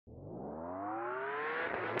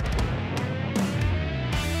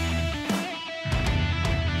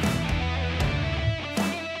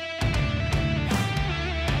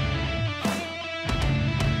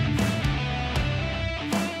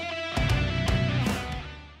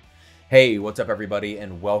Hey, what's up everybody,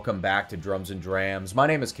 and welcome back to Drums and Drams. My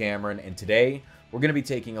name is Cameron, and today we're going to be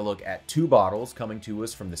taking a look at two bottles coming to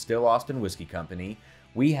us from the Still Austin Whiskey Company.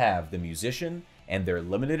 We have the Musician and their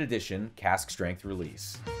limited edition cask strength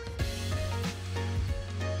release.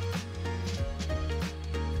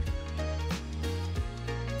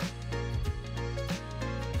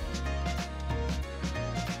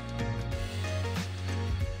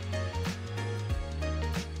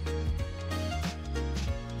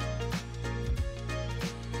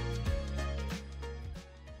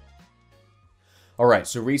 Alright,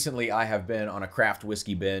 so recently I have been on a craft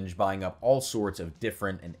whiskey binge, buying up all sorts of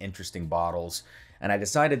different and interesting bottles, and I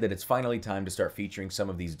decided that it's finally time to start featuring some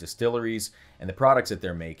of these distilleries and the products that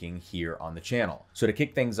they're making here on the channel. So to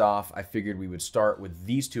kick things off, I figured we would start with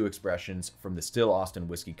these two expressions from the Still Austin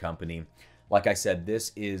Whiskey Company. Like I said,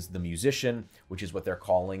 this is the Musician, which is what they're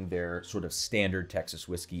calling their sort of standard Texas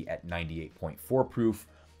whiskey at 98.4 proof.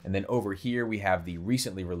 And then over here we have the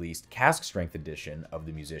recently released cask strength edition of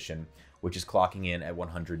the Musician, which is clocking in at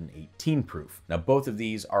 118 proof. Now both of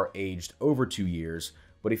these are aged over 2 years,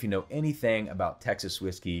 but if you know anything about Texas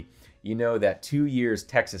whiskey, you know that 2 years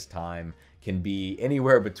Texas time can be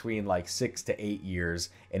anywhere between like 6 to 8 years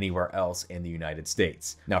anywhere else in the United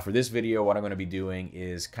States. Now for this video, what I'm going to be doing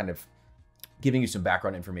is kind of giving you some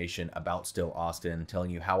background information about Still Austin,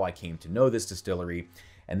 telling you how I came to know this distillery,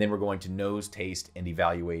 and then we're going to nose, taste, and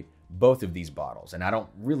evaluate both of these bottles. And I don't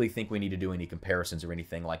really think we need to do any comparisons or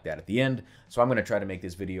anything like that at the end, so I'm going to try to make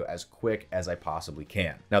this video as quick as I possibly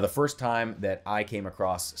can. Now, the first time that I came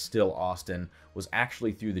across Still Austin was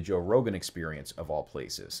actually through the Joe Rogan Experience, of all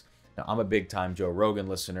places. Now, I'm a big-time Joe Rogan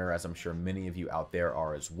listener, as I'm sure many of you out there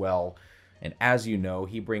are as well. And as you know,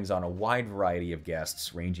 he brings on a wide variety of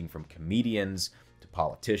guests, ranging from comedians to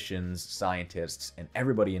politicians, scientists, and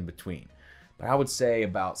everybody in between. But I would say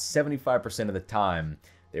about 75% of the time,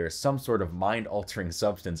 there is some sort of mind-altering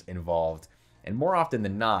substance involved, and more often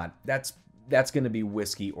than not, that's going to be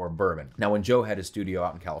whiskey or bourbon. Now, when Joe had his studio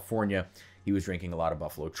out in California, he was drinking a lot of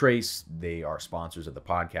Buffalo Trace. They are sponsors of the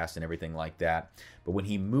podcast and everything like that. But when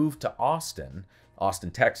he moved to Austin,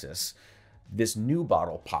 Texas, this new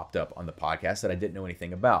bottle popped up on the podcast that I didn't know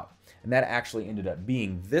anything about. And that actually ended up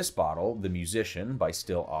being this bottle, The Musician by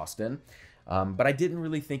Still Austin. But I didn't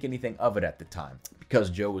really think anything of it at the time. Because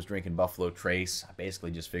Joe was drinking Buffalo Trace, I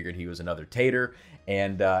basically just figured he was another tater.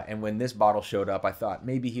 And when this bottle showed up, I thought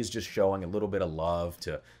maybe he's just showing a little bit of love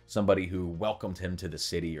to somebody who welcomed him to the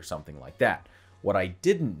city or something like that. What I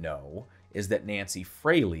didn't know is that Nancy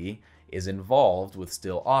Fraley is involved with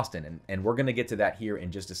Still Austin. And we're going to get to that here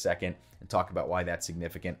in just a second and talk about why that's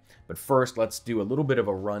significant. But first, let's do a little bit of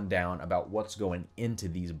a rundown about what's going into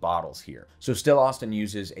these bottles here. So Still Austin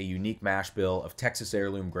uses a unique mash bill of Texas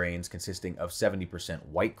heirloom grains consisting of 70%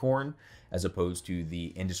 white corn, as opposed to the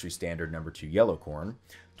industry standard number 2 yellow corn,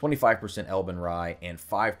 25% Elbin rye, and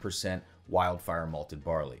 5% wildfire malted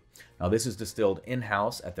barley. Now this is distilled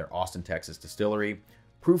in-house at their Austin, Texas distillery,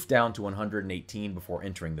 proof down to 118 before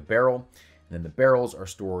entering the barrel, and then the barrels are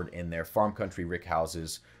stored in their farm country rick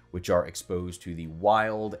houses, which are exposed to the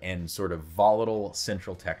wild and sort of volatile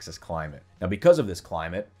central Texas climate. Now because of this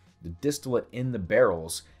climate, the distillate in the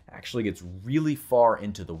barrels actually gets really far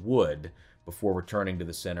into the wood before returning to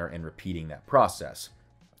the center and repeating that process.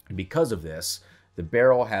 And because of this, the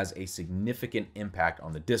barrel has a significant impact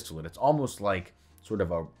on the distillate. It's almost like sort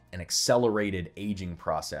of an accelerated aging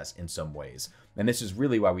process in some ways. And this is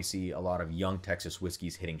really why we see a lot of young Texas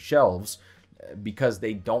whiskeys hitting shelves, because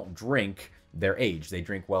they don't drink their age. They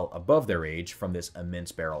drink well above their age from this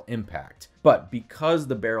immense barrel impact. But because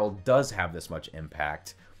the barrel does have this much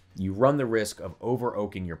impact, you run the risk of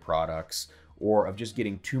over-oaking your products or of just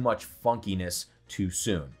getting too much funkiness too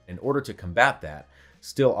soon. In order to combat that,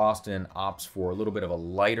 Still Austin opts for a little bit of a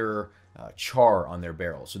lighter char on their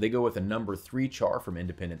barrels. So they go with a number 3 char from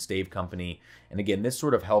Independent Stave Company. And again, this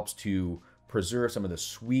sort of helps to preserve some of the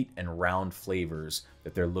sweet and round flavors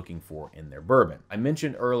that they're looking for in their bourbon. I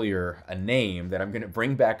mentioned earlier a name that I'm going to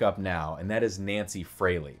bring back up now, and that is Nancy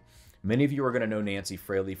Fraley. Many of you are going to know Nancy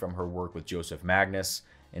Fraley from her work with Joseph Magnus,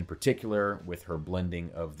 in particular with her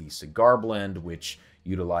blending of the cigar blend, which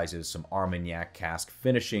utilizes some Armagnac cask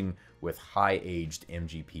finishing with high-aged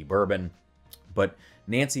MGP bourbon. But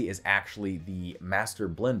Nancy is actually the master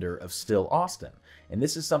blender of Still Austin. And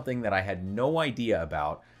this is something that I had no idea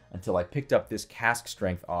about until I picked up this cask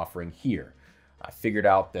strength offering here. I figured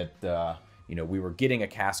out that we were getting a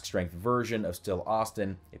cask strength version of Still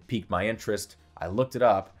Austin. It piqued my interest. I looked it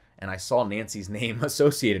up and I saw Nancy's name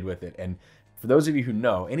associated with it. And for those of you who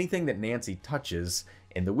know, anything that Nancy touches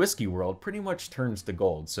in the whiskey world pretty much turns to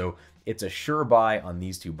gold. So it's a sure buy on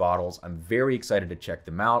these two bottles. I'm very excited to check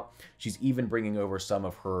them out. She's even bringing over some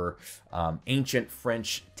of her ancient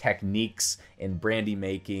French techniques in brandy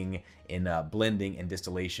making, in blending and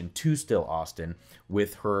distillation to Still Austin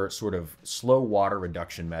with her sort of slow water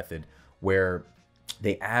reduction method, where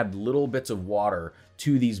they add little bits of water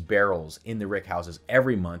to these barrels in the rick houses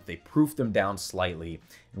every month. They proof them down slightly.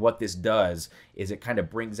 And what this does is it kind of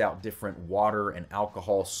brings out different water and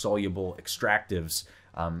alcohol soluble extractives,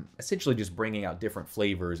 essentially just bringing out different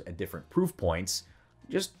flavors at different proof points,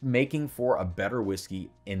 just making for a better whiskey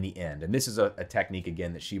in the end. And this is a technique,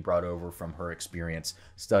 again, that she brought over from her experience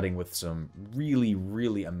studying with some really,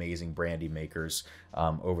 really amazing brandy makers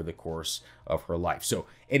over the course of her life. So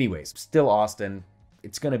anyways, Still Austin,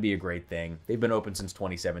 it's going to be a great thing. They've been open since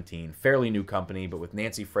 2017. Fairly new company, but with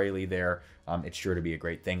Nancy Fraley there, it's sure to be a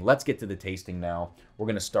great thing. Let's get to the tasting now. We're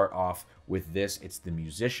going to start off with this. It's the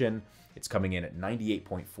Musician. It's coming in at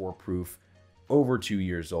 98.4 proof, over 2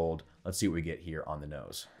 years old. Let's see what we get here on the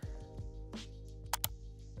nose.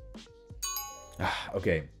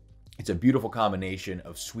 Okay, it's a beautiful combination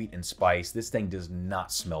of sweet and spice. This thing does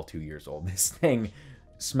not smell 2 years old. This thing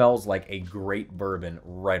smells like a great bourbon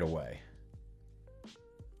right away.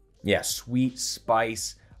 Yeah, sweet,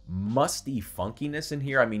 spice, musty funkiness in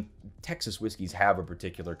here. I mean, Texas whiskeys have a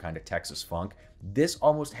particular kind of Texas funk. This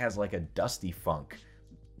almost has like a dusty funk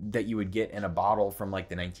that you would get in a bottle from like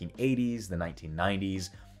the 1980s, the 1990s.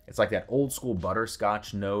 It's like that old school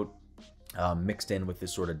butterscotch note mixed in with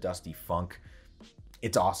this sort of dusty funk.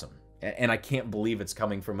 It's awesome. And I can't believe it's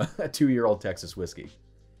coming from a 2-year-old Texas whiskey.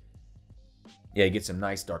 Yeah, you get some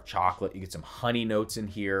nice dark chocolate. You get some honey notes in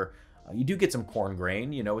here. You do get some corn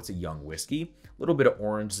grain, you know, it's a young whiskey. A little bit of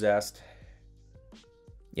orange zest.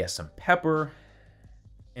 Yeah, some pepper.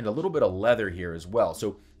 And a little bit of leather here as well.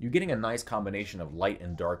 So you're getting a nice combination of light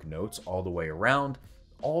and dark notes all the way around,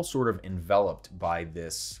 all sort of enveloped by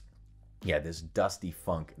this, yeah, this dusty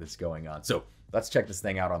funk that's going on. So let's check this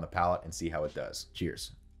thing out on the palate and see how it does.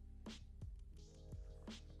 Cheers.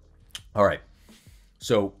 All right,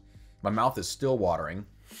 so my mouth is still watering.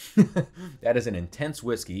 That is an intense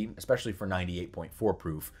whiskey, especially for 98.4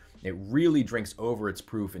 proof. It really drinks over its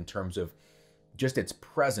proof in terms of just its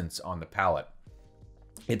presence on the palate.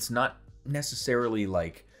 It's not necessarily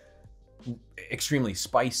like extremely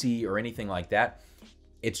spicy or anything like that.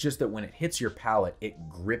 It's just that when it hits your palate, it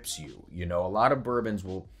grips you. You know, a lot of bourbons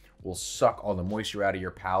will suck all the moisture out of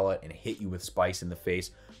your palate and hit you with spice in the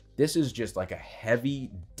face. This is just like a heavy,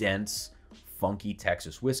 dense, funky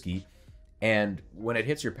Texas whiskey. And when it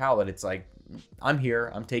hits your palate, it's like, I'm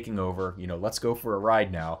here, I'm taking over, you know, let's go for a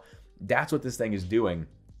ride now. That's what this thing is doing.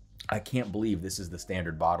 I can't believe this is the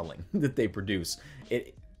standard bottling that they produce.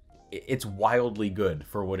 It's wildly good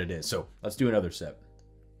for what it is. So let's do another sip.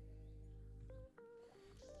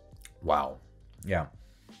 Wow. Yeah.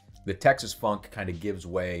 The Texas funk kind of gives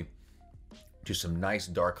way to some nice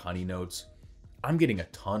dark honey notes. I'm getting a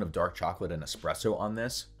ton of dark chocolate and espresso on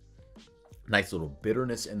this. Nice little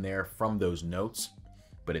bitterness in there from those notes,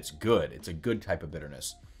 but it's good. It's a good type of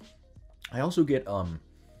bitterness. I also get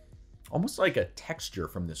almost like a texture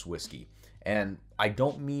from this whiskey. And I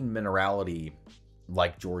don't mean minerality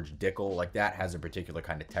like George Dickel, like that has a particular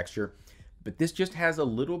kind of texture, but this just has a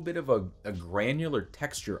little bit of a granular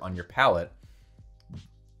texture on your palate.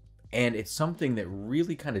 And it's something that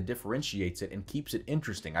really kind of differentiates it and keeps it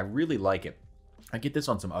interesting. I really like it. I get this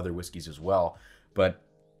on some other whiskeys as well, but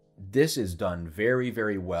this is done very,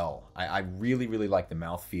 very well. I really, really like the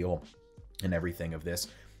mouthfeel and everything of this.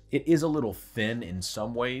 It is a little thin in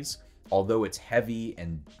some ways, although it's heavy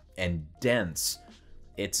and dense,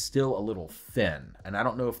 it's still a little thin. And I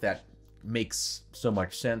don't know if that makes so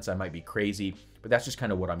much sense. I might be crazy, but that's just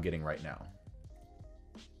kind of what I'm getting right now.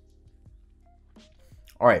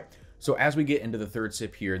 All right, so as we get into the third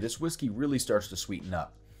sip here, this whiskey really starts to sweeten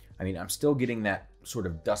up. I mean, I'm still getting that sort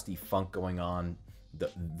of dusty funk going on.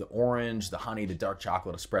 The orange, the honey, the dark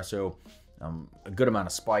chocolate, espresso, a good amount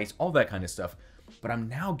of spice, all that kind of stuff. But I'm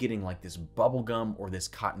now getting like this bubblegum or this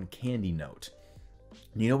cotton candy note.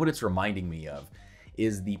 You know what it's reminding me of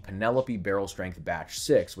is the Penelope Barrel Strength Batch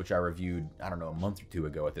 6, which I reviewed, I don't know, a month or two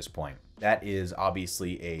ago at this point. That is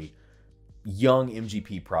obviously a young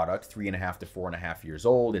MGP product, 3.5 to 4.5 years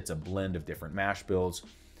old. It's a blend of different mash bills,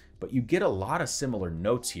 but you get a lot of similar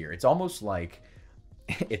notes here. It's almost like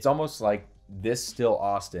this Still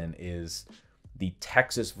Austin is the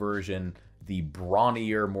Texas version, the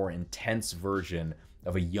brawnier, more intense version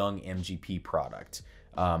of a young MGP product.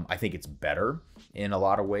 I think it's better in a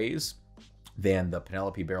lot of ways. than the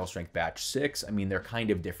Penelope Barrel Strength Batch 6. I mean, they're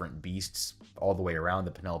kind of different beasts all the way around.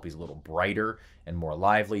 The Penelope's a little brighter and more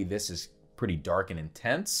lively. This is pretty dark and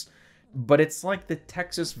intense, but it's like the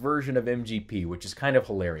Texas version of MGP, which is kind of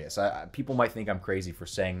hilarious. People might think I'm crazy for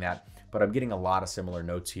saying that, but I'm getting a lot of similar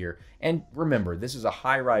notes here. And remember, this is a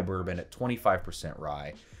high rye bourbon at 25%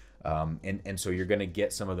 rye. And so you're going to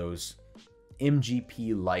get some of those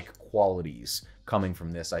MGP-like qualities coming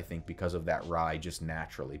from this, I think, because of that rye just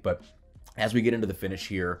naturally. But as we get into the finish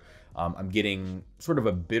here, I'm getting sort of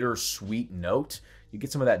a bittersweet note. You get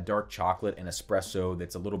some of that dark chocolate and espresso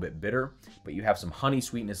that's a little bit bitter, but you have some honey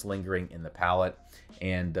sweetness lingering in the palate.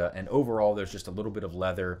 And overall, there's just a little bit of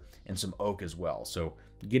leather and some oak as well. So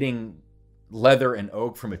getting leather and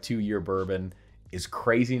oak from a 2-year bourbon is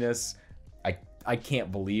craziness. I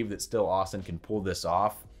can't believe that Still Austin can pull this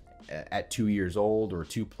off at 2 years old or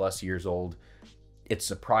 2+ years old. It's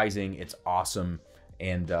surprising. It's awesome.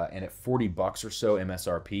 And at $40 or so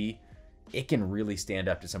MSRP, it can really stand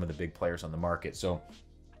up to some of the big players on the market. So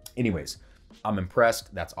anyways, I'm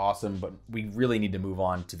impressed. That's awesome. But we really need to move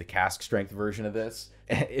on to the cask strength version of this.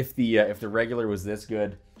 If the regular was this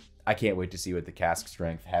good, I can't wait to see what the cask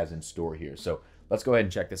strength has in store here. So let's go ahead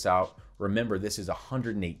and check this out. Remember, this is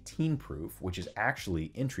 118 proof, which is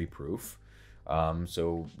actually entry proof.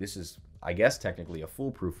 So this is, I guess, technically a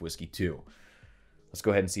foolproof whiskey too. Let's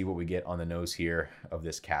go ahead and see what we get on the nose here of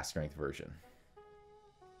this cask strength version.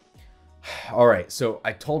 All right, so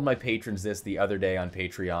I told my patrons this the other day on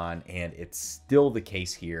Patreon, and it's still the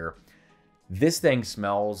case here. This thing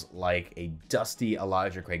smells like a dusty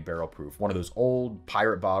Elijah Craig barrel proof, one of those old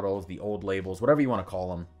pirate bottles, the old labels, whatever you want to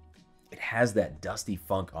call them. It has that dusty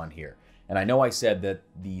funk on here. And I know I said that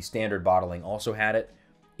the standard bottling also had it.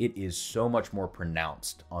 It is so much more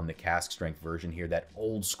pronounced on the cask strength version here, that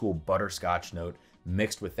old school butterscotch note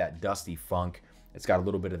mixed with that dusty funk. It's got a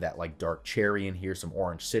little bit of that like dark cherry in here, some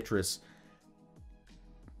orange citrus.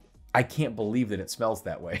 I can't believe that it smells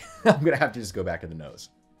that way. I'm gonna have to just go back to the nose.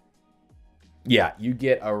 Yeah, you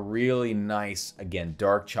get a really nice, again,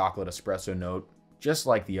 dark chocolate espresso note, just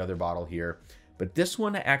like the other bottle here. But this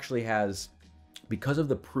one actually has, because of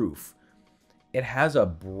the proof, it has a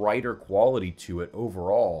brighter quality to it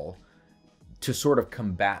overall to sort of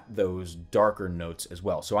combat those darker notes as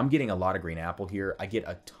well. So I'm getting a lot of green apple here. I get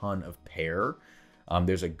a ton of pear.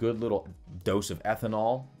 There's a good little dose of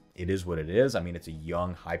ethanol. It is what it is. I mean, it's a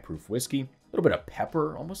young, high-proof whiskey. A little bit of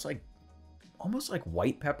pepper, almost like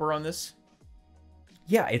white pepper on this.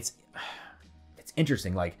 Yeah, it's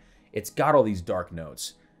interesting. Like, it's got all these dark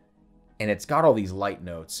notes, and it's got all these light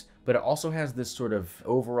notes, but it also has this sort of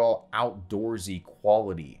overall outdoorsy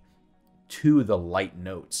quality to the light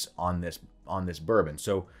notes on this bourbon.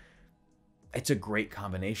 So it's a great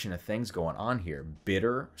combination of things going on here.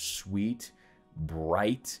 Bitter, sweet,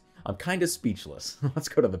 bright. I'm kind of speechless. Let's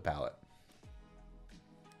go to the palate.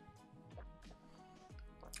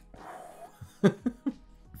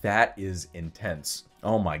 That is intense.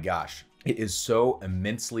 Oh my gosh. It is so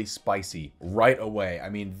immensely spicy right away. I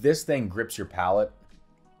mean, this thing grips your palate.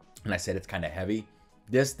 And I said it's kind of heavy.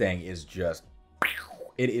 This thing is just,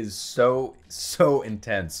 it is so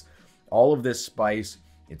intense. All of this spice,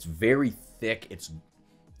 it's very thick.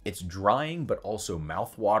 It's drying, but also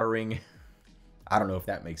mouth-watering. I don't know if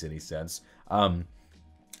that makes any sense. I'm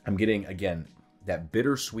getting, again, that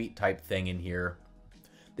bittersweet type thing in here.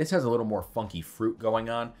 This has a little more funky fruit going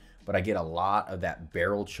on, but I get a lot of that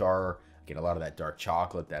barrel char. I get a lot of that dark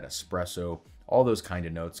chocolate, that espresso, all those kind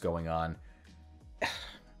of notes going on.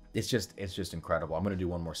 It's just incredible. I'm going to do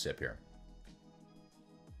one more sip here.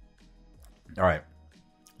 All right.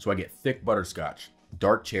 So I get thick butterscotch,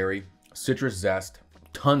 dark cherry, citrus zest,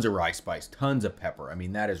 tons of rye spice, tons of pepper. I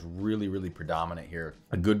mean, that is really predominant here.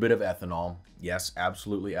 A good bit of ethanol. Yes,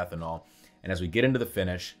 absolutely ethanol. And as we get into the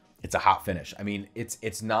finish, it's a hot finish. I mean,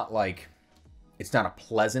 it's not like, it's not a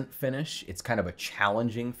pleasant finish. It's kind of a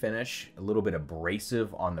challenging finish, a little bit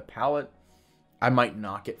abrasive on the palate. I might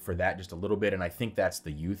knock it for that just a little bit, and I think that's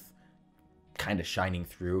the youth kind of shining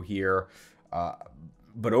through here.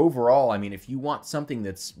 But overall, I mean, if you want something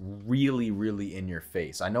that's really in your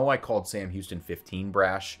face, I know I called Sam Houston 15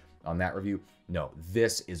 brash on that review. No,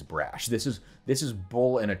 this is brash. This is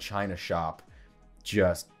bull in a china shop.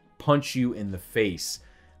 Just punch you in the face,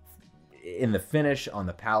 in the finish, on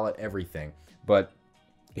the palate, everything. But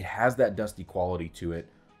it has that dusty quality to it.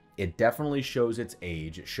 It definitely shows its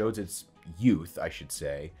age. It shows its youth, I should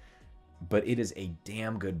say. But it is a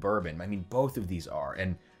damn good bourbon. I mean, both of these are.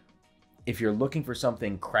 And if you're looking for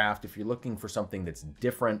something craft, if you're looking for something that's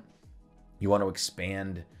different, you want to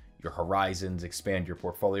expand your horizons, expand your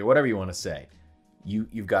portfolio, whatever you want to say,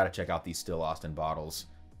 you've got to check out these Still Austin bottles.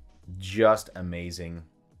 Just amazing.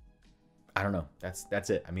 I don't know. That's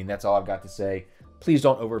it. I mean, that's all I've got to say. Please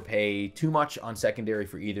don't overpay too much on secondary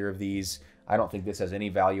for either of these. I don't think this has any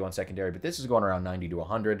value on secondary, but this is going around 90 to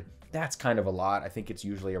 100. That's kind of a lot. I think it's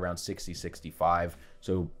usually around 60, 65.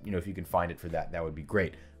 So, you know, if you can find it for that, that would be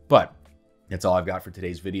great. But that's all I've got for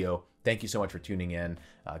today's video. Thank you so much for tuning in.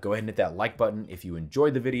 Go ahead and hit that like button if you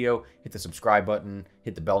enjoyed the video. Hit the subscribe button,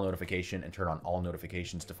 hit the bell notification, and turn on all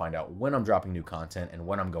notifications to find out when I'm dropping new content and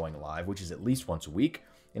when I'm going live, which is at least once a week.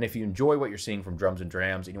 And if you enjoy what you're seeing from Drums and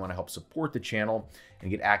Drams and you want to help support the channel and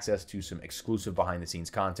get access to some exclusive behind-the-scenes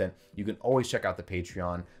content, you can always check out the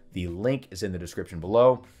Patreon. The link is in the description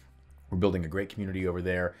below. We're building a great community over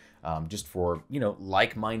there just for, you know,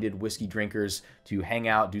 like-minded whiskey drinkers to hang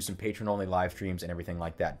out, do some patron-only live streams and everything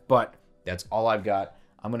like that. But that's all I've got.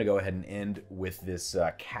 I'm going to go ahead and end with this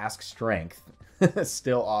Cask Strength,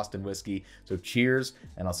 still Austin whiskey. So cheers,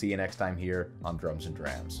 and I'll see you next time here on Drums and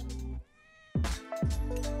Drams.